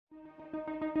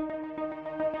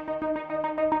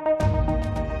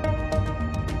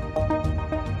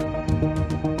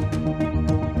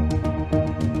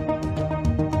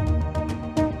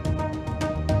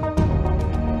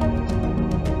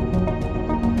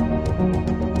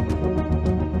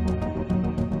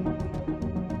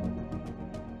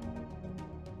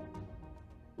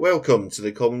Welcome to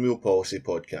the Weal Policy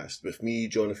Podcast with me,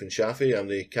 Jonathon Shafi. I'm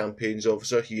the Campaigns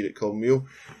Officer here at Weal,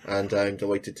 and I'm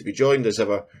delighted to be joined as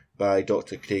ever by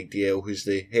Dr. Craig Dalzell, who's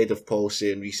the Head of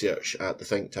Policy and Research at the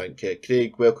think tank.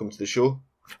 Craig, welcome to the show.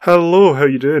 Hello, how are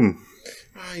you doing?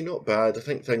 Aye, not bad. I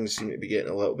think things seem to be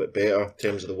getting a little bit better in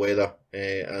terms of the weather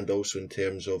and also in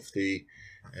terms of the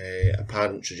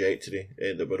apparent trajectory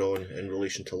that we're on in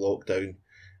relation to lockdown.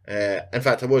 In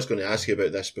fact, I was going to ask you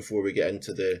about this before we get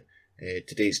into the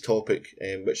today's topic,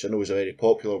 which I know is a very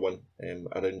popular one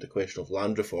around the question of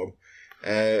land reform.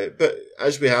 But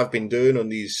as we have been doing on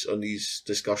these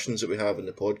discussions that we have in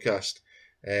the podcast,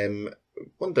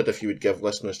 wondered if you would give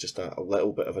listeners just a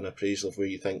little bit of an appraisal of where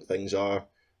you think things are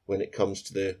when it comes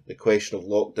to the question of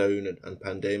lockdown and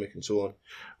pandemic and so on.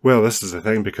 Well, this is the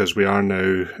thing, because we are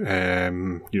now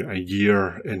a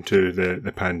year into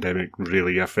the pandemic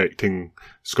really affecting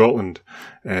Scotland.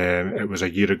 It was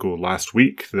a year ago last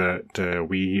week that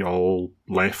we all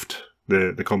left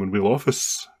the Weal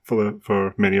office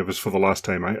for many of us for the last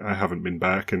time. I haven't been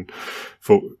back, and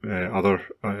others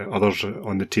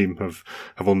on the team have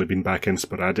only been back in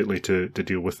sporadically to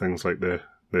deal with things like the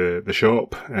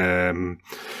shop.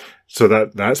 So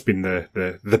that's been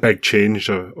the big change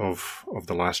of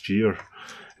the last year.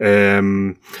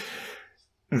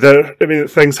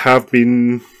 Things have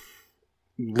been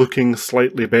looking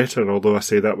slightly better, although I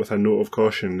say that with a note of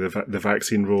caution. The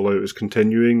vaccine rollout is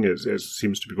continuing. It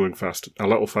seems to be going a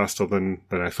little faster than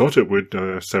I thought it would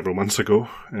several months ago,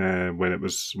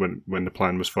 when the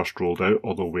plan was first rolled out.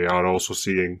 Although we are also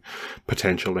seeing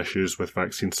potential issues with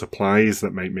vaccine supplies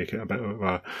that might make it a bit of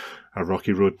a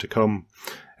rocky road to come.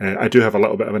 I do have a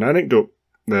little bit of an anecdote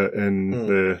that in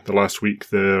the last week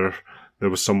there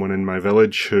was someone in my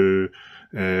village who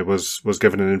was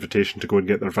given an invitation to go and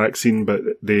get their vaccine, but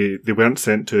they weren't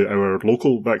sent to our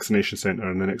local vaccination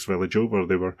centre in the next village over.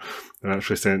 They're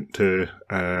actually sent to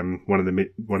one of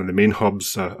the main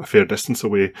hubs a fair distance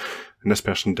away, and this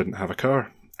person didn't have a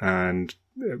car, and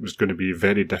it was going to be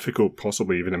very difficult,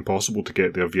 possibly even impossible, to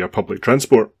get there via public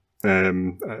transport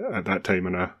at that time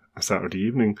on a Saturday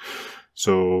evening.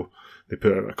 So they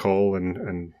put out a call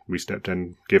and we stepped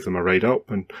in, gave them a ride up,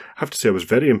 and I have to say I was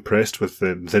very impressed with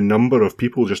the number of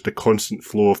people, just the constant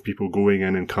flow of people going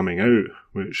in and coming out,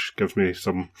 which gives me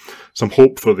some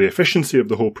hope for the efficiency of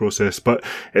the whole process. But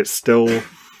it's still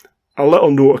a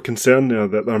little note of concern there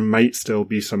that there might still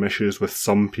be some issues with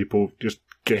some people just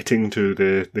getting to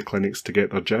the clinics to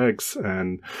get their jags,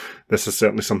 and this is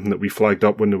certainly something that we flagged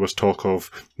up when there was talk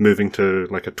of moving to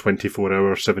like a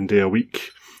 24-hour,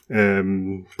 7-day-a-week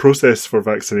process for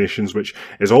vaccinations, which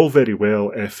is all very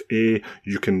well if you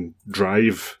can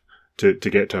drive to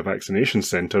get to a vaccination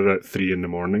centre at 3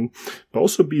 a.m, but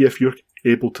also B, if you're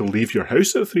able to leave your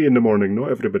house at 3 a.m.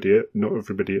 Not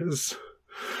everybody is.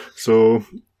 So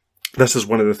this is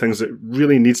one of the things that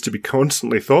really needs to be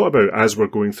constantly thought about as we're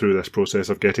going through this process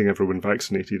of getting everyone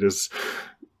vaccinated. Is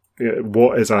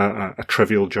what is a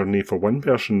trivial journey for one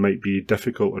person might be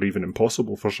difficult or even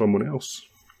impossible for someone else.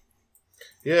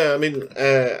 Yeah, I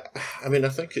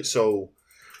think it's all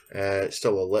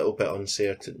still a little bit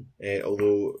uncertain,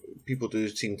 although people do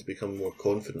seem to become more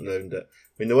confident around it.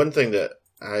 I mean, the one thing that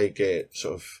I get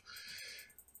sort of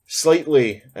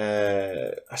slightly,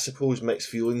 I suppose, mixed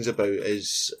feelings about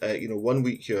is, 1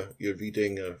 week you're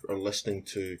reading or listening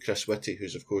to Chris Whitty,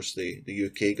 who's of course the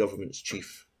UK government's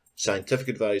chief scientific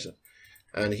advisor,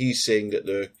 and he's saying that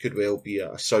there could well be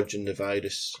a surge in the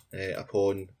virus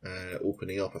upon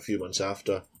opening up a few months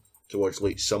after, towards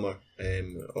late summer,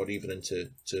 or even into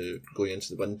going into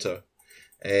the winter.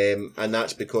 And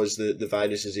that's because the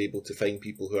virus is able to find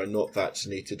people who are not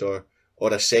vaccinated or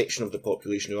a section of the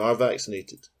population who are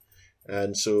vaccinated.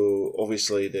 And so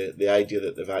obviously the idea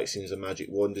that the vaccine is a magic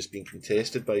wand is being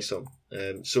contested by some.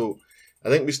 So I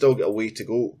think we still got a way to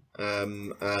go.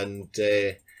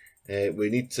 We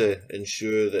need to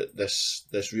ensure that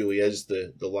this really is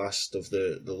the last of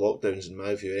the lockdowns, in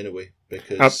my view, anyway,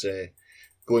 because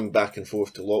going back and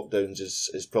forth to lockdowns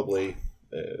is probably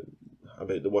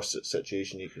about the worst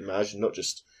situation you can imagine, not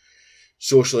just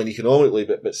socially and economically,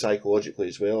 but psychologically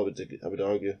as well, I would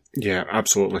argue. Yeah,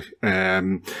 absolutely.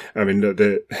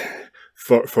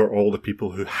 For all the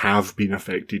people who have been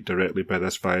affected directly by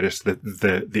this virus,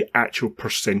 the actual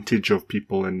percentage of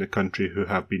people in the country who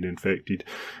have been infected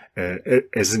it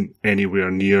isn't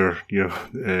anywhere near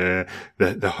the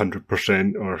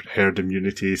 100% or herd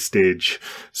immunity stage.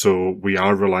 So we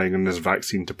are relying on this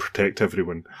vaccine to protect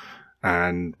everyone,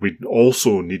 and we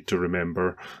also need to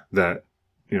remember that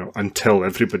until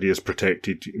everybody is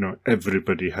protected,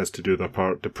 everybody has to do their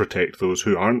part to protect those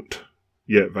who aren't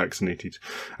yet vaccinated,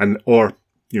 or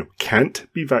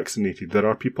can't be vaccinated. There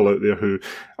are people out there who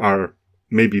are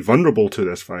maybe vulnerable to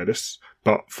this virus,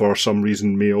 but for some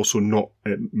reason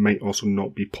it might also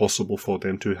not be possible for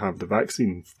them to have the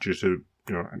vaccine due to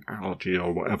an allergy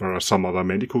or whatever, or some other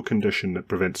medical condition that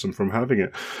prevents them from having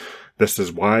it. This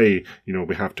is why,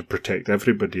 we have to protect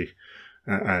everybody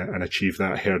and achieve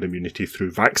that herd immunity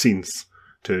through vaccines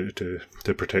to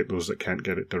protect those that can't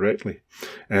get it directly.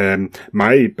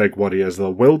 My big worry is there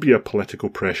will be a political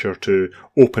pressure to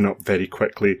open up very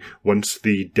quickly once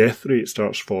the death rate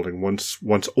starts falling,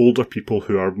 once older people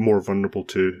who are more vulnerable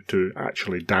to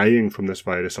actually dying from this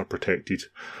virus are protected.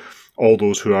 All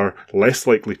those who are less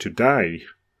likely to die,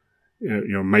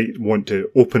 might want to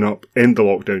open up, end the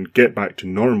lockdown, get back to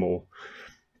normal,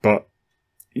 but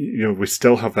we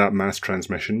still have that mass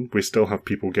transmission. We still have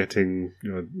people getting,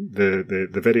 the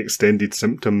very extended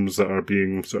symptoms that are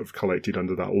being sort of collected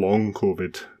under that long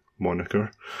COVID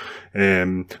moniker.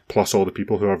 Plus all the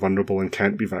people who are vulnerable and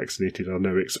can't be vaccinated are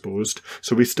now exposed.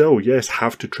 So we still, yes,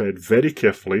 have to tread very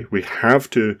carefully. We have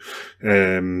to,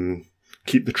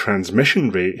 keep the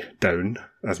transmission rate down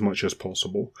as much as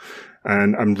possible.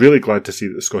 And I'm really glad to see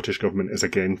that the Scottish Government is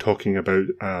again talking about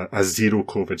a zero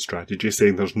COVID strategy,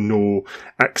 saying there's no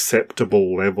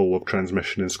acceptable level of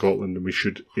transmission in Scotland and we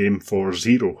should aim for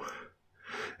zero.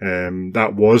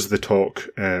 That was the talk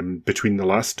between the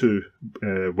last two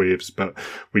waves, but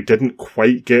we didn't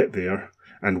quite get there.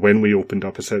 And when we opened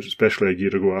up, especially a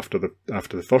year ago after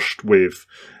the first wave,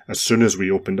 as soon as we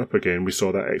opened up again, we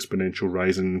saw that exponential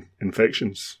rise in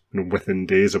infections, within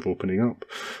days of opening up.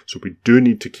 So we do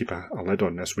need to keep a lid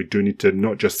on this. We do need to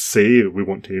not just say we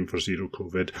want to aim for zero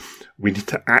COVID. We need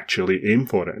to actually aim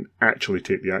for it and actually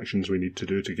take the actions we need to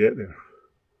do to get there.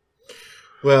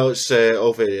 Well, it's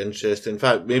all very interesting. In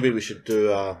fact, maybe we should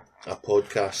do a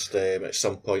podcast at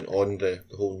some point on the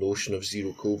whole notion of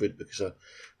zero COVID, because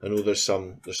I know there's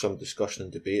some discussion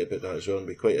and debate about that as well, and I'd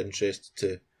be quite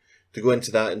interested to go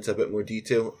into that into a bit more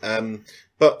detail.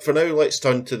 But for now, let's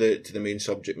turn to the main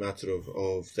subject matter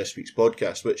of this week's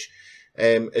podcast, which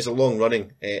is a long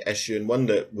running issue, and one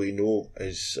that we know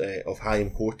is of high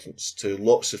importance to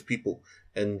lots of people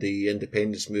in the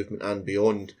independence movement and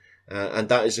beyond, and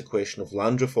that is the question of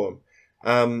land reform.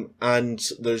 And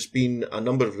there's been a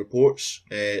number of reports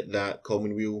that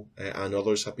Weal and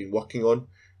others have been working on.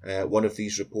 One of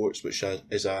these reports, which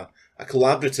is a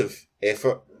collaborative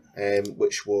effort,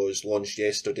 which was launched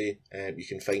yesterday. You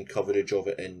can find coverage of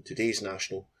it in today's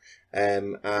National.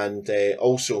 And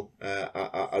also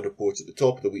a report at the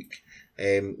top of the week,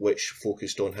 which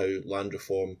focused on how land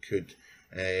reform could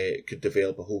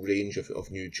develop a whole range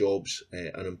of new jobs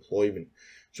and employment.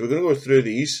 So we're going to go through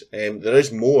these. There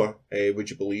is more, would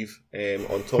you believe,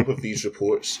 on top of these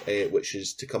reports, which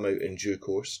is to come out in due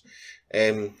course.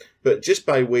 But just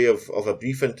by way of a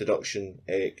brief introduction,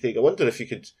 Craig, I wonder if you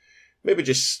could maybe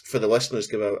just for the listeners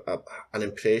give an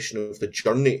impression of the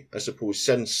journey, I suppose,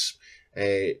 since,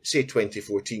 say,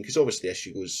 2014, because obviously the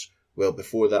issue goes well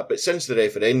before that, but since the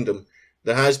referendum,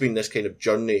 there has been this kind of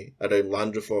journey around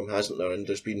land reform, hasn't there? And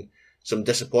there's been some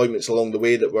disappointments along the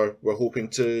way that we're hoping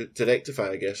to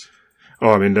rectify, I guess.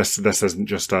 Oh, I mean, this isn't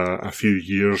just a few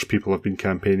years people have been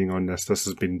campaigning on this. This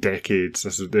has been decades.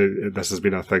 This has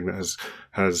been a thing that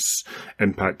has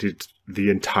impacted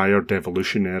the entire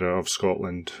devolution era of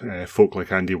Scotland. Folk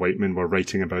like Andy Whiteman were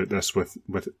writing about this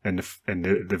in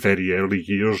the very early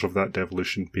years of that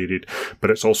devolution period. But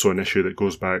it's also an issue that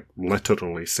goes back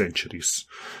literally centuries.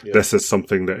 Yeah. This is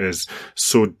something that is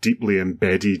so deeply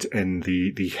embedded in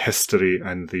the history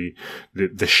and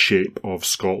the shape of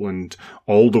Scotland,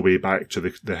 all the way back to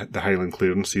the Highland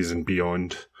clearances and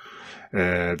beyond.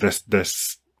 And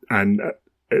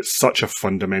it's such a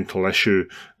fundamental issue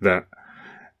that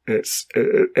it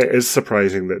is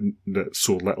surprising that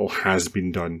so little has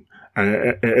been done. And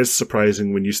it is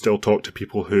surprising when you still talk to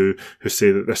people who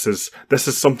say that this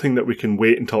is something that we can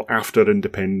wait until after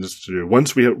independence to do.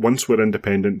 Once we're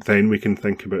independent, then we can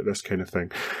think about this kind of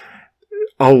thing.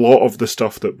 A lot of the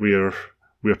stuff that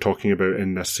we're talking about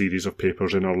in this series of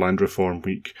papers in our Land Reform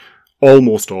Week,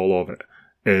 almost all of it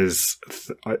is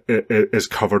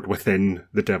covered within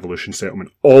the devolution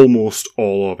settlement. Almost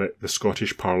all of it the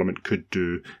Scottish Parliament could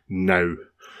do now.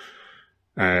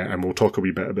 And we'll talk a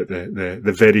wee bit about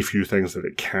the very few things that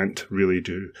it can't really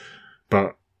do.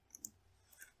 But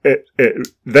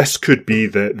this could be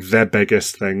the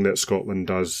biggest thing that Scotland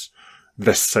does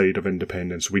this side of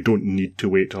independence. We don't need to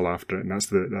wait till after it, and that's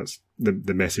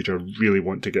the message I really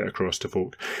want to get across to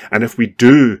folk. And if we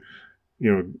do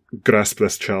grasp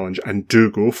this challenge and do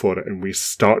go for it, and we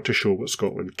start to show what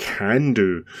Scotland can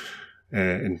do,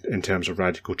 in terms of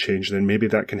radical change, then maybe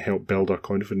that can help build our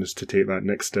confidence to take that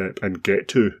next step and get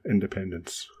to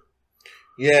independence.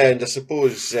 Yeah, and I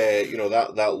suppose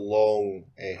that long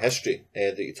history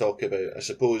that you talk about. I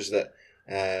suppose that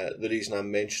the reason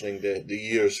I'm mentioning the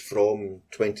years from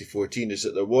 2014 is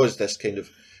that there was this kind of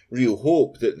real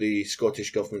hope that the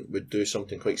Scottish Government would do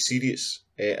something quite serious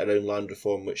around land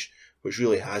reform, which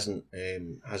really hasn't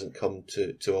come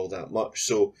to all that much.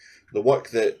 So the work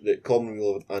that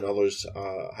Commonweal and others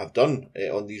have done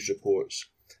on these reports,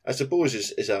 I suppose,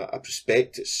 is a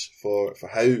prospectus for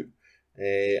how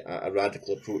a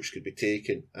radical approach could be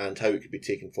taken and how it could be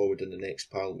taken forward in the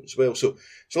next Parliament as well. So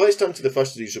let's turn to the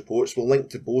first of these reports. We'll link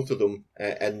to both of them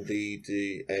in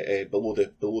the below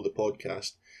the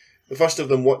podcast. The first of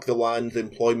them, Work the Land, the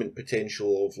Employment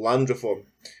Potential of Land Reform,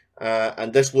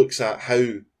 and this looks at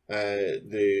how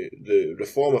the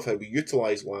reform of how we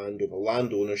utilise land over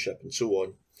land ownership and so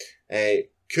on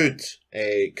could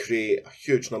create a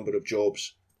huge number of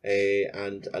jobs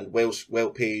and well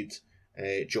paid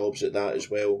jobs at that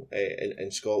as well in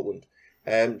Scotland.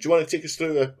 Do you want to take us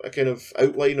through a kind of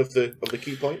outline of the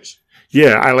key points?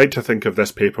 Yeah, I like to think of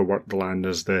this paper, Work the Land,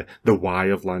 as the why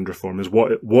of land reform, is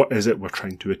what is it we're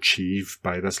trying to achieve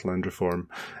by this land reform,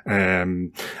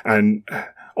 and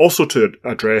also to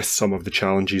address some of the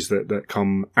challenges that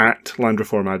come at land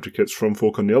reform advocates from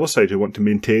folk on the other side who want to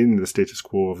maintain the status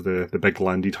quo of the big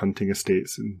landed hunting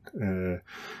estates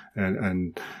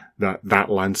and that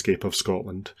landscape of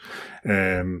Scotland,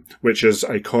 which is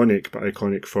iconic, but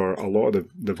iconic for a lot of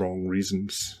the wrong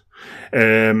reasons.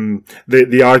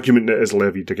 The argument that is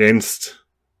levied against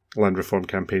land reform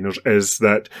campaigners is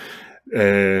that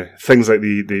things like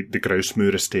the grouse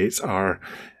moor estates are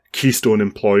keystone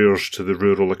employers to the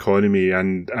rural economy,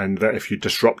 and that if you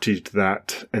disrupted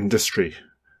that industry,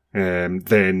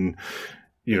 then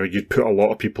you'd put a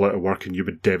lot of people out of work and you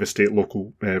would devastate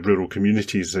local rural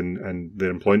communities and their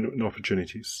employment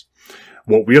opportunities.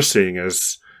 What we're saying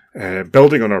is,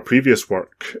 building on our previous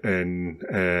work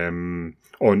on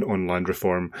land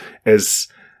reform, is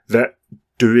that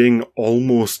doing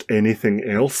almost anything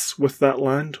else with that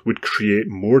land would create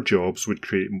more jobs, would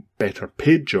create better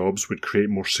paid jobs, would create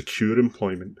more secure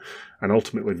employment, and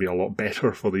ultimately be a lot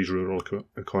better for these rural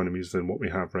economies than what we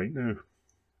have right now.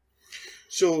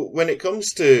 So when it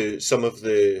comes to some of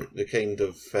the kind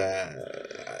of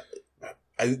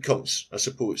outcomes, I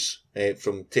suppose,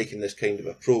 from taking this kind of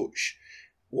approach,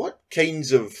 what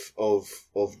kinds of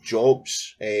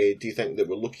jobs do you think that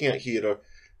we're looking at here? Or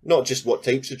not just what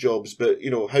types of jobs, but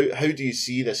how do you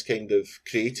see this kind of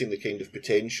creating the kind of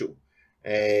potential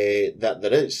that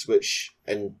there is, which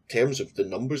in terms of the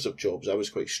numbers of jobs, I was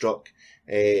quite struck,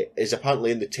 is apparently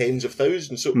in the tens of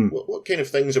thousands. So what kind of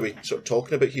things are we sort of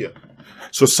talking about here?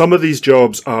 So some of these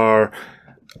jobs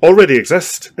already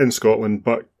exist in Scotland,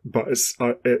 but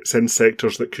it's in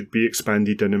sectors that could be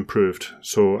expanded and improved.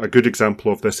 So a good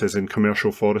example of this is in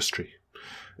commercial forestry.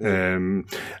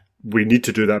 We need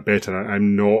to do that better.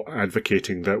 I'm not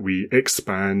advocating that we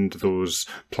expand those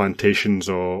plantations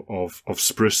of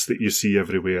spruce that you see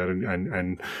everywhere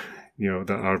and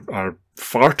that are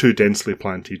far too densely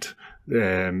planted,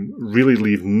 really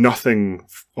leave nothing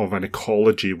of an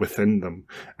ecology within them.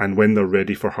 And when they're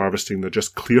ready for harvesting, they're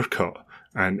just clear cut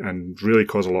and really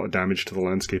cause a lot of damage to the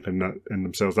landscape in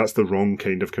themselves. That's the wrong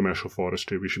kind of commercial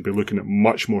forestry. We should be looking at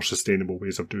much more sustainable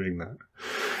ways of doing that.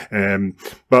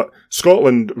 But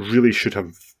Scotland really should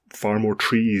have far more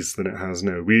trees than it has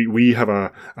now. We have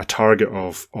a target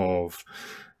of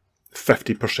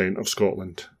 50% of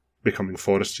Scotland becoming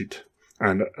forested,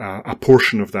 and a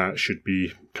portion of that should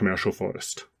be commercial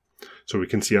forest. So we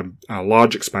can see a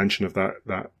large expansion of that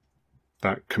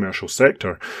commercial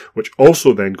sector, which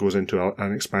also then goes into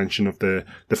an expansion of the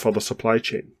further supply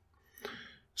chain.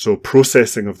 So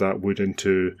processing of that wood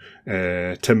into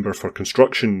timber for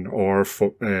construction, or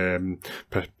for,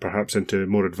 perhaps into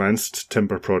more advanced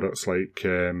timber products like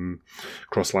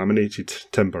cross-laminated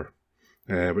timber,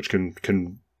 which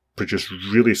can produce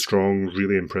really strong,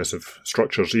 really impressive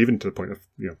structures, even to the point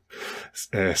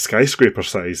of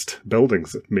skyscraper-sized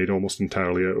buildings made almost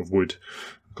entirely out of wood,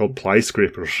 called ply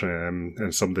scrapers,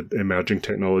 and some of the emerging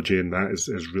technology in that is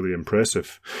really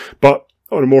impressive. But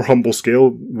on a more humble scale,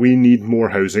 we need more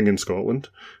housing in Scotland,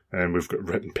 and we've got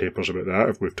written papers about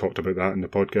that. We've talked about that in the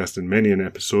podcast in many an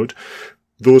episode.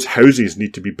 Those houses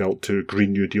need to be built to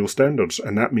Green New Deal standards,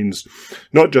 and that means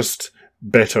not just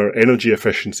better energy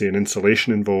efficiency and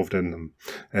insulation involved in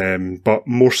them, but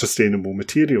more sustainable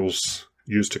materials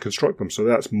used to construct them. So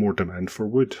that's more demand for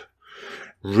wood.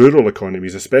 Rural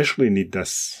economies especially need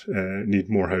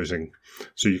more housing.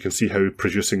 So you can see how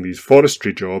producing these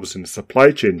forestry jobs and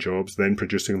supply chain jobs, then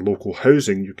producing local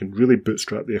housing, you can really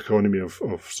bootstrap the economy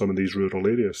of some of these rural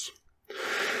areas.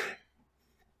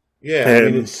 Yeah, I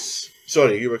mean, it's...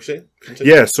 Sorry, you were saying?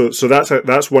 Continue. Yeah, so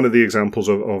that's one of the examples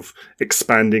of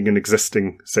expanding an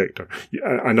existing sector.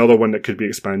 Another one that could be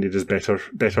expanded is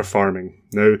better farming.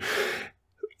 Now,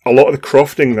 a lot of the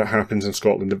crofting that happens in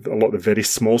Scotland, a lot of the very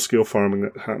small scale farming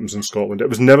that happens in Scotland, it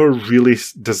was never really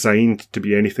designed to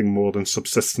be anything more than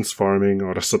subsistence farming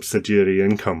or a subsidiary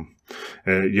income.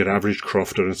 Your average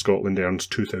crofter in Scotland earns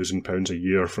 £2,000 a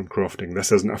year from crofting.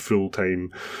 This isn't a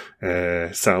full-time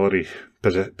salary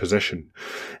position.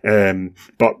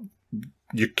 But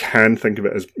you can think of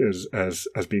it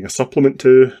as being a supplement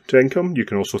to income. You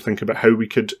can also think about how we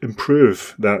could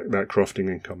improve that crofting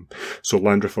income. So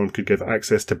land reform could give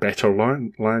access to better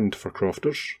land for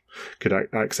crofters, could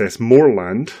access more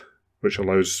land, which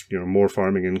allows more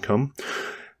farming income.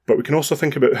 But we can also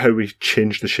think about how we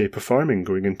change the shape of farming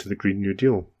going into the Green New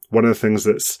Deal. One of the things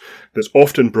that's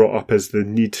often brought up is the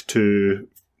need to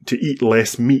eat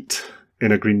less meat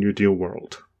in a Green New Deal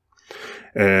world.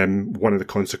 One of the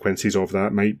consequences of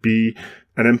that might be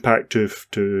an impact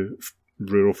to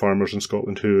rural farmers in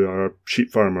Scotland who are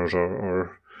sheep farmers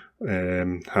or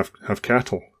have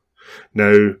cattle.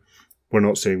 Now, we're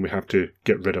not saying we have to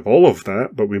get rid of all of that,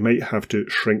 but we might have to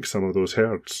shrink some of those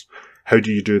herds. How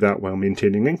do you do that while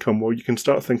maintaining income? Well, you can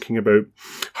start thinking about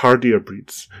hardier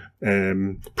breeds,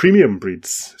 premium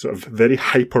breeds, sort of very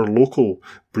hyper-local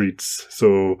breeds.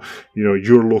 So,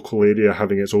 your local area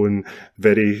having its own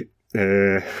very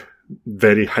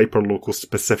hyper-local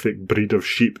specific breed of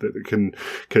sheep that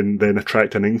can then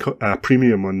attract a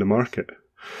premium on the market.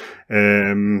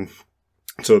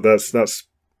 So that's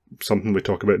something we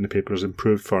talk about in the paper as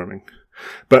improved farming.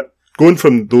 But going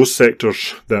from those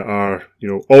sectors that are,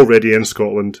 already in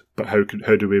Scotland, but how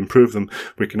do we improve them?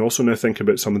 We can also now think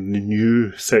about some of the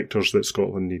new sectors that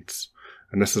Scotland needs.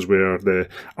 And this is where a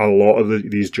lot of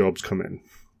these jobs come in.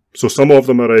 So some of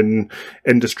them are in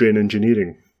industry and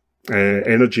engineering,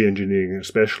 energy engineering,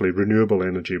 especially renewable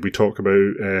energy. We talk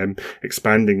about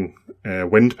expanding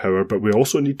wind power, but we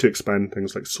also need to expand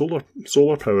things like solar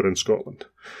power in Scotland.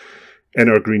 In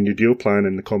our Green New Deal plan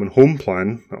and the Common Home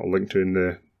plan, that I'll link to in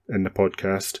the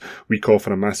podcast, we call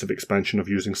for a massive expansion of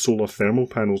using solar thermal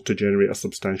panels to generate a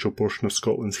substantial portion of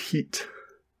Scotland's heat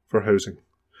for housing.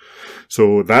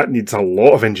 So that needs a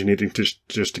lot of engineering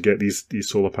just to get these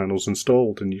solar panels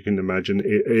installed. And you can imagine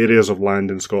areas of land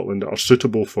in Scotland that are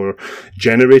suitable for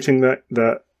generating that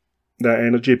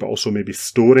energy, but also maybe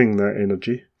storing that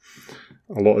energy.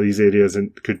 A lot of these areas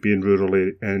could be in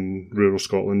rural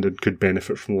Scotland and could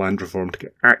benefit from land reform to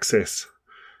get access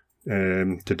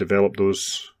to develop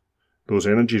those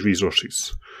energy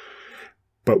resources.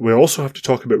 But we also have to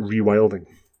talk about rewilding.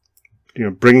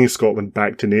 Bringing Scotland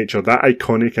back to nature. That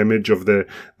iconic image of the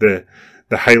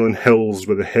Highland Hills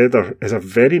with the heather is a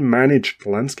very managed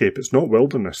landscape. It's not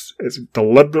wilderness. It's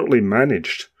deliberately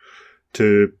managed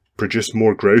to produce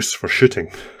more grouse for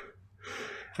shooting.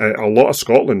 A lot of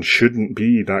Scotland shouldn't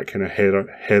be that kind of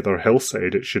heather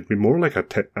hillside. It should be more like a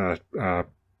temperate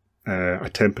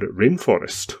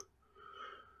rainforest.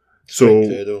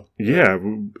 So, yeah,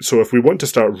 so if we want to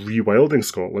start rewilding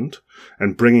Scotland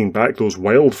and bringing back those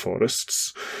wild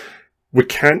forests, we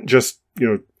can't just,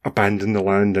 abandon the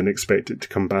land and expect it to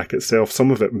come back itself. Some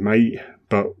of it might,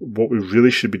 but what we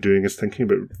really should be doing is thinking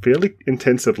about fairly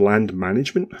intensive land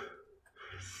management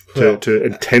to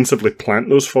intensively plant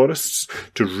those forests,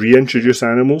 to reintroduce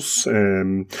animals,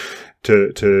 to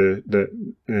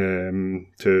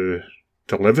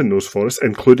live in those forests,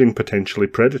 including potentially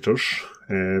predators.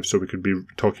 So we could be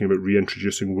talking about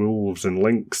reintroducing wolves and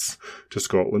lynx to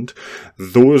Scotland.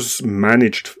 Those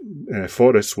managed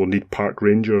forests will need park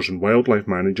rangers and wildlife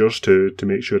managers to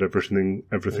make sure everything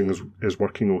is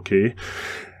working okay.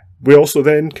 We also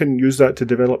then can use that to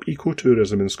develop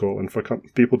ecotourism in Scotland for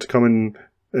people to come in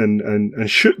and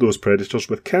shoot those predators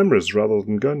with cameras rather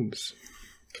than guns.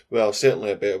 Well,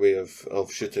 certainly a better way of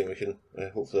shooting. We can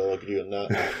hopefully all agree on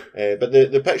that. But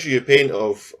the picture you paint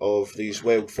of these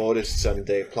wild forests and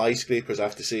ply scrapers, I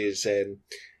have to say, is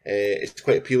it's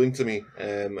quite appealing to me.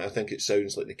 I think it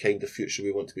sounds like the kind of future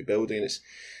we want to be building. And it's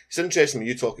interesting when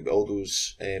you talk about all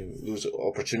those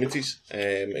opportunities,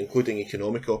 including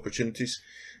economic opportunities.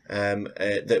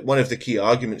 That one of the key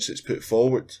arguments that's put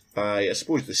forward by, I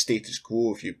suppose, the status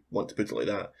quo, if you want to put it like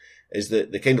that, is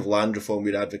that the kind of land reform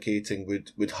we're advocating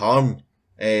would harm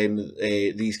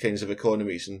these kinds of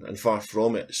economies, and far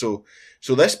from it. So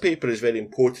this paper is very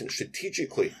important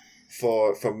strategically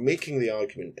for making the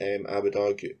argument, I would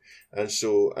argue, and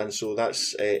so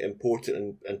that's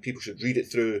important, and people should read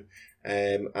it through,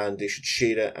 and they should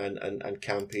share it and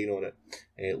campaign on it,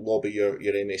 lobby your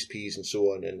MSPs and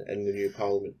so on in the new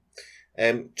Parliament.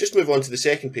 Just move on to the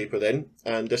second paper then,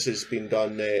 and this has been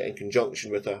done in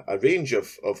conjunction with a range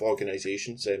of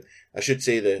organisations. I should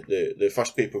say the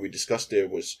first paper we discussed there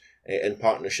was in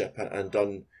partnership and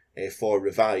done for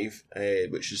Revive,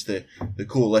 which is the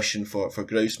coalition for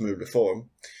grouse moor reform.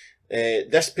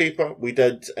 This paper we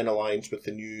did in alliance with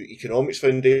the New Economics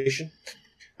Foundation,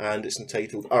 and it's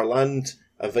entitled Our Land,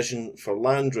 a Vision for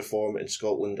Land Reform in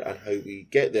Scotland and How We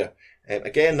Get There.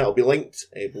 Again, that'll be linked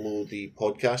below the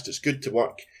podcast. It's good to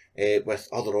work with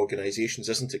other organisations,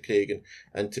 isn't it, Craig?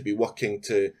 And to be working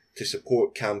to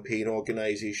support campaign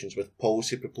organisations with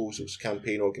policy proposals,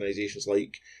 campaign organisations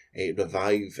like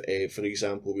Revive, for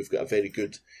example, we've got a very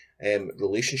good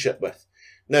relationship with.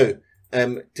 Now,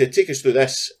 to take us through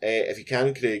this, if you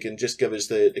can, Craig, and just give us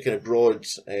the kind of broad,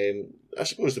 I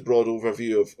suppose the broad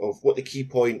overview of what the key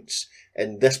points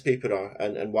in this paper are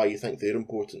and why you think they're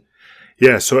important.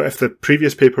 Yeah, so if the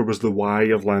previous paper was the why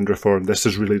of land reform, this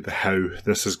is really the how.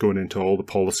 This is going into all the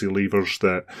policy levers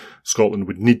that Scotland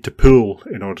would need to pull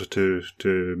in order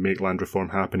to make land reform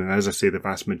happen. And as I say, the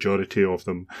vast majority of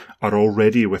them are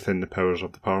already within the powers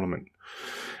of the Parliament.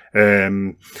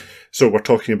 So we're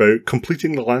talking about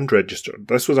completing the land register.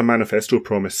 This was a manifesto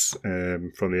promise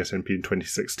from the SNP in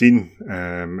 2016,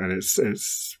 and it's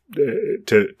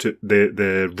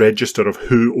the register of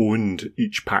who owned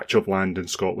each patch of land in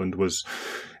Scotland was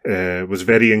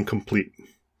very incomplete.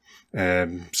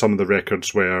 Some of the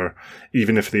records were,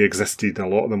 even if they existed, a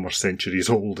lot of them were centuries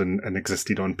old and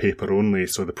existed on paper only.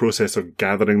 So the process of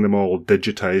gathering them all,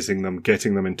 digitising them,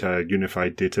 getting them into a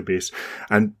unified database,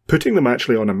 and putting them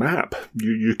actually on a map.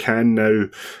 You can now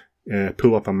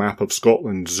pull up a map of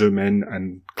Scotland, zoom in,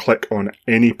 and click on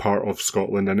any part of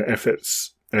Scotland, and if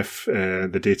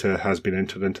the data has been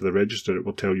entered into the register, it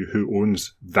will tell you who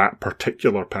owns that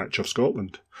particular patch of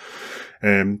Scotland.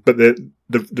 But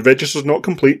the register is not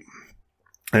complete.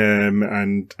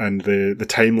 And the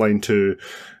timeline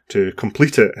to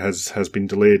complete it has been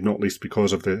delayed, not least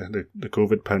because of the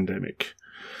COVID pandemic.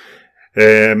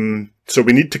 So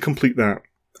we need to complete that.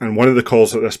 And one of the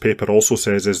calls that this paper also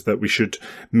says is that we should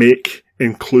make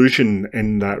inclusion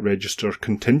in that register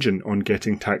contingent on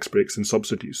getting tax breaks and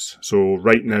subsidies. So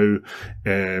right now,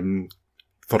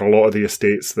 for a lot of the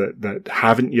estates that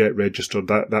haven't yet registered,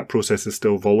 that process is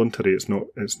still voluntary. It's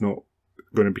not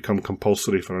going to become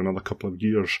compulsory for another couple of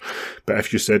years. But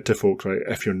if you said to folk, right,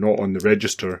 if you're not on the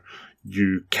register,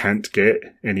 you can't get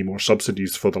any more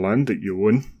subsidies for the land that you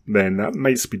own, then that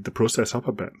might speed the process up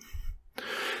a bit.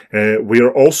 We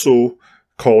are also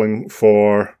calling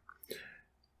for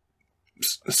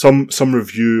some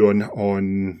review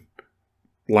on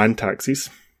land taxes.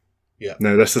 Yeah.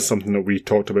 Now, this is something that we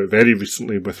talked about very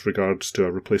recently with regards to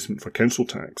a replacement for council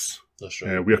tax. That's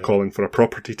right. We're calling for a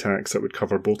property tax that would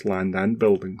cover both land and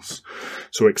buildings.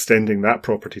 So extending that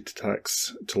property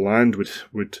tax to land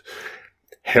would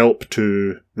help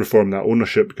to reform that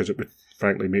ownership, because it would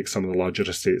frankly make some of the larger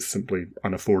estates simply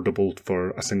unaffordable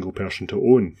for a single person to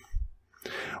own.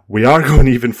 We are going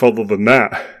even further than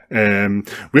that.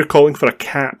 We're calling for a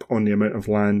cap on the amount of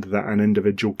land that an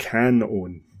individual can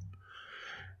own.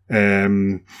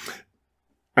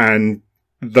 And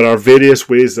there are various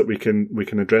ways that we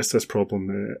can address this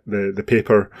problem. The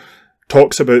paper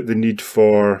talks about the need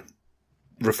for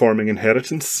reforming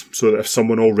inheritance, so that if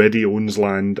someone already owns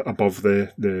land above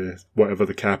the whatever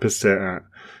the cap is set at,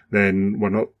 then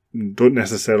don't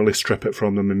necessarily strip it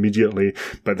from them immediately,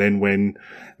 but then when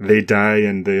they die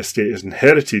and the estate is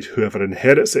inherited, whoever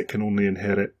inherits it can only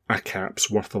inherit a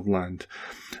cap's worth of land.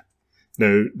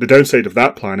 Now, the downside of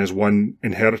that plan is, one,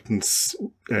 inheritance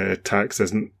tax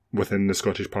isn't within the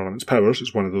Scottish Parliament's powers.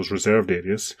 It's one of those reserved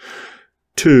areas.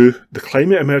 Two, the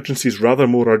climate emergency is rather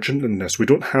more urgent than this. We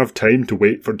don't have time to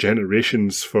wait for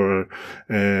generations for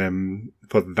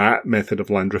that method of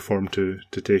land reform to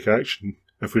take action.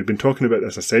 If we'd been talking about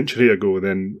this a century ago,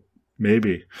 then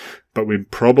maybe. But we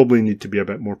probably need to be a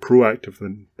bit more proactive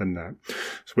than that.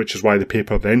 Which is why the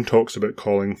paper then talks about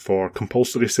calling for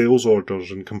compulsory sales orders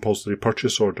and compulsory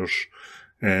purchase orders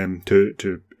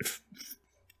to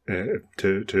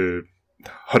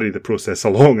hurry the process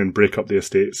along and break up the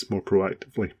estates more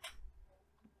proactively.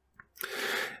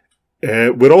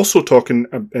 We're also talking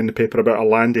in the paper about a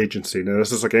land agency. Now,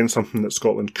 this is again something that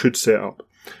Scotland could set up.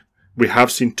 We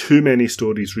have seen too many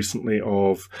stories recently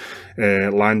of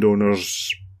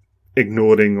landowners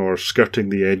ignoring or skirting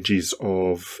the edges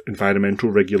of environmental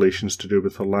regulations to do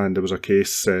with the land. There was a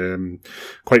case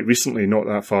quite recently, not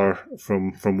that far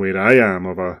from where I am,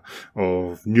 of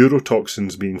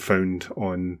neurotoxins being found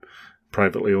on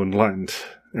privately owned land,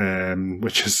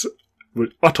 which is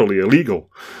utterly illegal.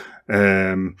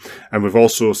 And we've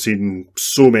also seen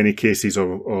so many cases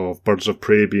of birds of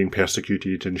prey being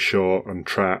persecuted and shot and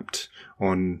trapped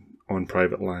on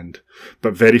private land,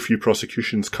 but very few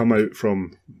prosecutions come out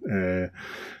from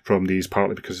these,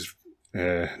 partly because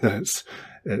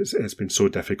it's been so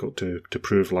difficult to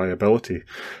prove liability.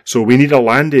 So we need a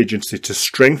land agency to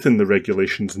strengthen the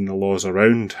regulations and the laws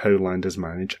around how land is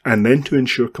managed, and then to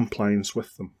ensure compliance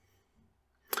with them.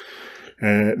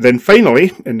 Then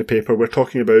finally, in the paper, we're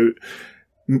talking about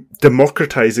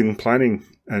democratising planning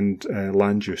and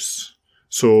land use.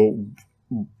 So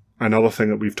another thing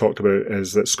that we've talked about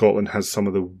is that Scotland has some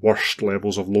of the worst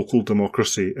levels of local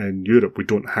democracy in Europe. We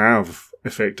don't have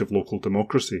effective local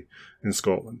democracy in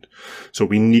Scotland. So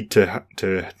we need to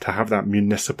have that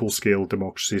municipal scale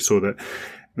democracy so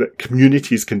that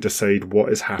communities can decide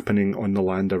what is happening on the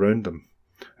land around them.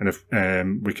 And if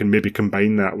we can maybe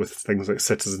combine that with things like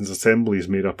citizens' assemblies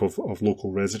made up of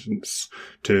local residents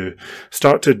to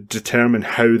start to determine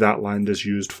how that land is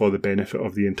used for the benefit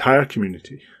of the entire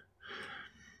community.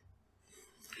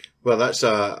 Well, that's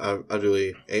a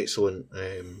really excellent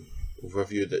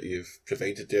overview that you've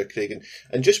provided there, Craig.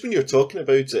 And just when you're talking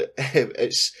about it,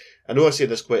 I know I say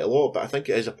this quite a lot, but I think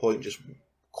it is a point just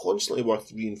constantly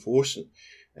worth reinforcing,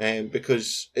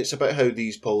 because it's about how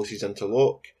these policies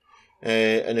interlock.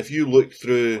 And if you look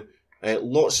through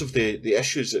lots of the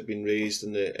issues that have been raised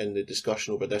in the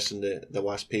discussion over this in the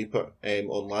last paper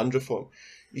on land reform,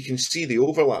 you can see the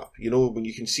overlap. You know, when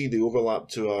you can see the overlap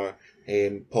to our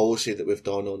policy that we've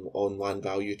done on land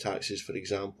value taxes, for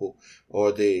example,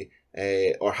 or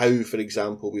how, for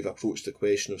example, we've approached the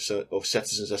question of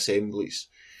citizens' assemblies,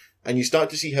 and you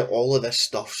start to see how all of this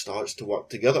stuff starts to work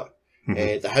together.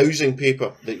 Mm-hmm. The housing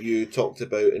paper that you talked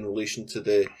about in relation to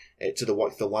the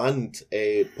work the land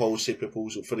policy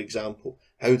proposal, for example,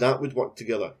 how that would work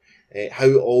together, how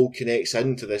it all connects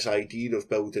into this idea of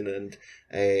building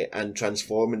and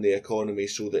transforming the economy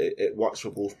so that it works for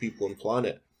both people and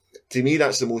planet. To me,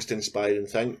 that's the most inspiring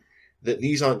thing, that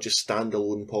these aren't just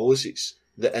standalone policies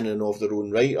that in and of their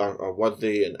own right are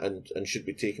worthy and should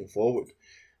be taken forward.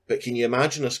 But can you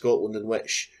imagine a Scotland in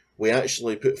which we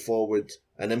actually put forward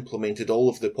and implemented all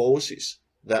of the policies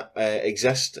that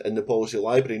exist in the policy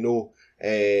library? In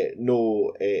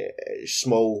no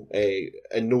small way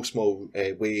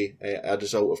a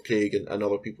result of Craig and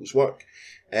other people's work.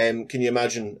 Can you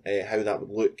imagine how that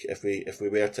would look if we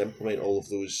were to implement all of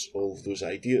those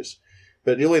ideas?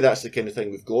 But really, that's the kind of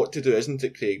thing we've got to do, isn't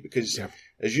it, Craig? Because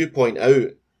as you point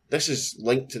out, this is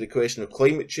linked to the question of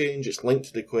climate change. It's linked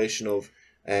to the question of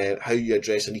how you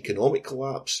address an economic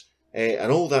collapse.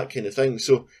 And all that kind of thing.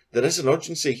 So there is an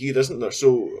urgency here, isn't there?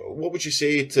 So what would you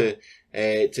say to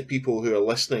people who are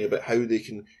listening about how they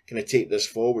can kind of take this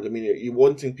forward? I mean, are you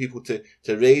wanting people to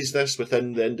raise this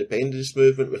within the independence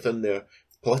movement, within their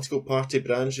political party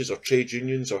branches or trade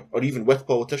unions or even with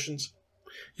politicians?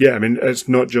 Yeah, I mean, it's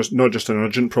not just an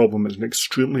urgent problem; it's an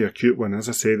extremely acute one. As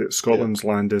I say, that Scotland's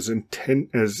land is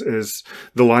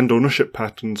the land ownership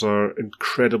patterns are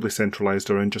incredibly centralised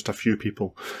around just a few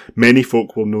people. Many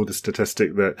folk will know the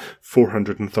statistic that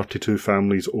 432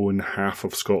 families own half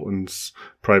of Scotland's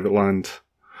private land.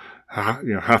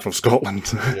 Half of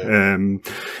Scotland. Yeah.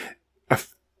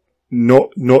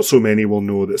 Not so many will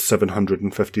know that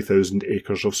 750,000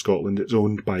 acres of Scotland is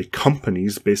owned by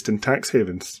companies based in tax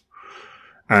havens.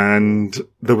 And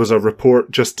there was a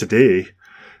report just today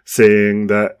saying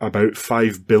that about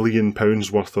 £5 billion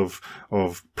worth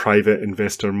of private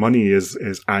investor money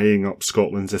is eyeing up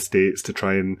Scotland's estates to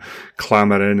try and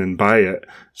clamour in and buy it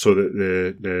so that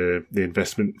the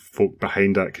investment folk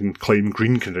behind that can claim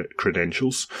green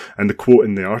credentials. And the quote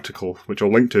in the article, which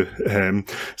I'll link to,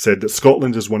 said that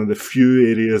Scotland is one of the few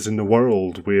areas in the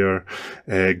world where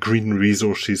green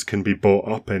resources can be bought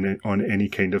up on any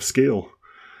kind of scale.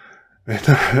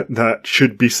 That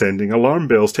should be sending alarm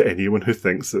bells to anyone who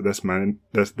thinks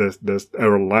that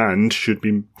our land should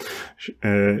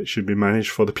be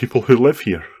managed for the people who live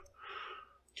here.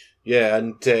 Yeah,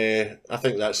 and I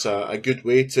think that's a good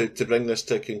way to bring this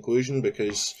to a conclusion,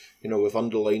 because we've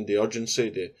underlined the urgency,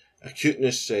 the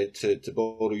acuteness, to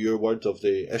borrow your word, of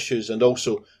the issues, and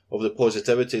also of the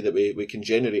positivity that we can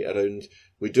generate around.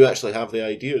 We do actually have the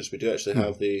ideas. We do actually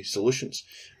have the solutions.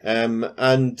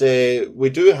 And we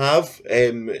do have,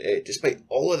 despite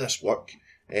all of this work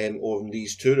on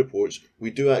these two reports,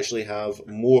 we do actually have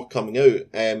more coming out.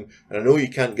 And I know you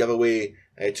can't give away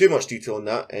too much detail on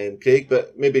that, Craig,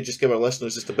 but maybe just give our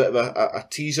listeners just a bit of a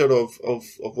teaser of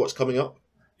what's coming up.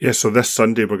 Yeah, so this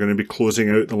Sunday we're going to be closing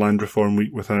out the Land Reform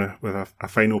Week with a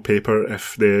final paper.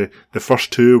 If the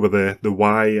first two were the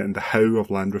why and the how of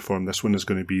land reform, this one is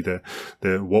going to be the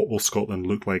what will Scotland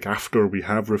look like after we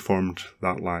have reformed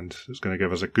that land. It's going to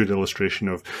give us a good illustration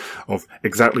of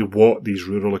exactly what these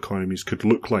rural economies could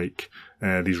look like.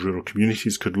 These rural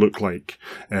communities could look like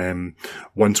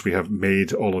once we have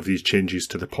made all of these changes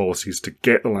to the policies to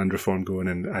get the land reform going,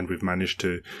 and we've managed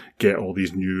to get all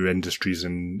these new industries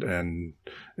and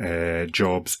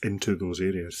jobs into those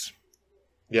areas.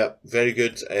 Yeah, very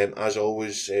good. As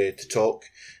always, to talk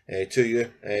to you,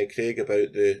 Craig,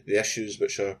 about the issues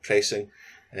which are pressing.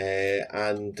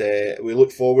 And we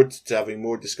look forward to having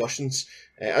more discussions.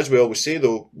 As we always say,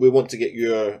 though, we want to get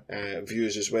your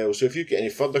views as well. So if you get any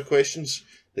further questions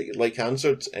that you'd like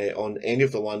answered on any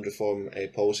of the land reform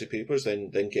policy papers, then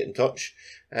get in touch.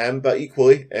 But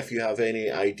equally, if you have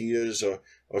any ideas or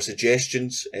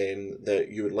suggestions that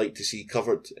you would like to see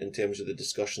covered in terms of the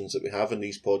discussions that we have in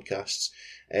these podcasts,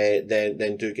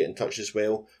 then do get in touch as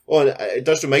well. Oh, and it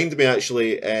does remind me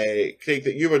actually, Craig,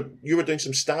 that you were doing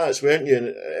some stats, weren't you? And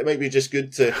it might be just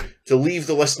good to leave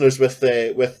the listeners with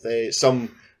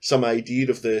some idea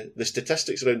of the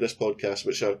statistics around this podcast,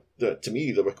 which are, to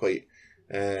me, they were quite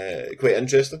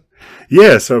interesting.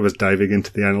 Yeah, so I was diving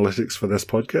into the analytics for this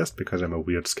podcast because I'm a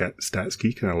weird stats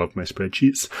geek and I love my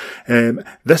spreadsheets.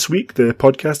 This week, the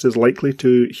podcast is likely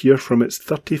to hear from its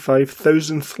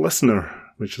 35,000th listener,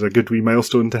 which is a good wee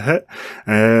milestone to hit.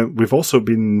 We've also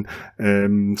been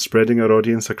spreading our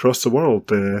audience across the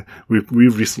world. We've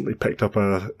recently picked up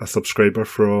a subscriber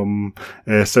from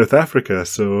South Africa.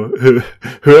 So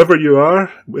whoever you are,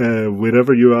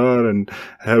 wherever you are, and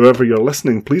however you're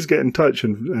listening, please get in touch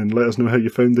and let us know how you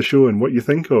found the show and what you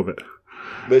think of it.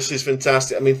 Which is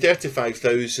fantastic. I mean,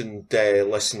 35,000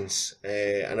 listens,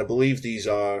 and I believe these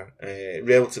are,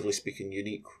 relatively speaking,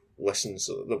 unique listens.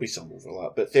 So there'll be some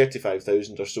overlap, but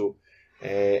 35,000 or so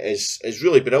is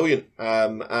really brilliant.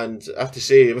 And I have to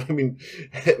say, I mean,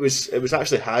 it was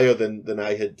actually higher than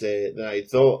I had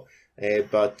thought.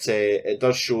 But it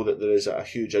does show that there is a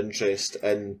huge interest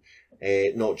in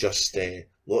not just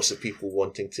lots of people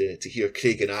wanting to hear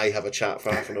Craig and I have a chat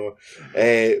for half an hour,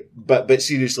 but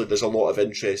seriously, there's a lot of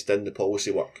interest in the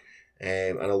policy work.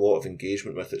 And a lot of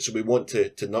engagement with it. So we want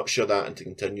to nurture that and to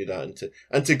continue that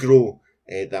and to grow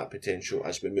that potential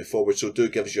as we move forward. So do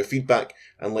give us your feedback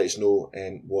and let us know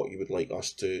what you would like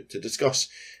us to discuss.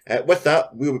 With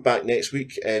that, we'll be back next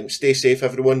week. Stay safe,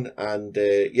 everyone, and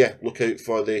look out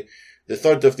for the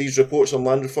third of these reports on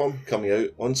land reform coming out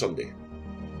on Sunday.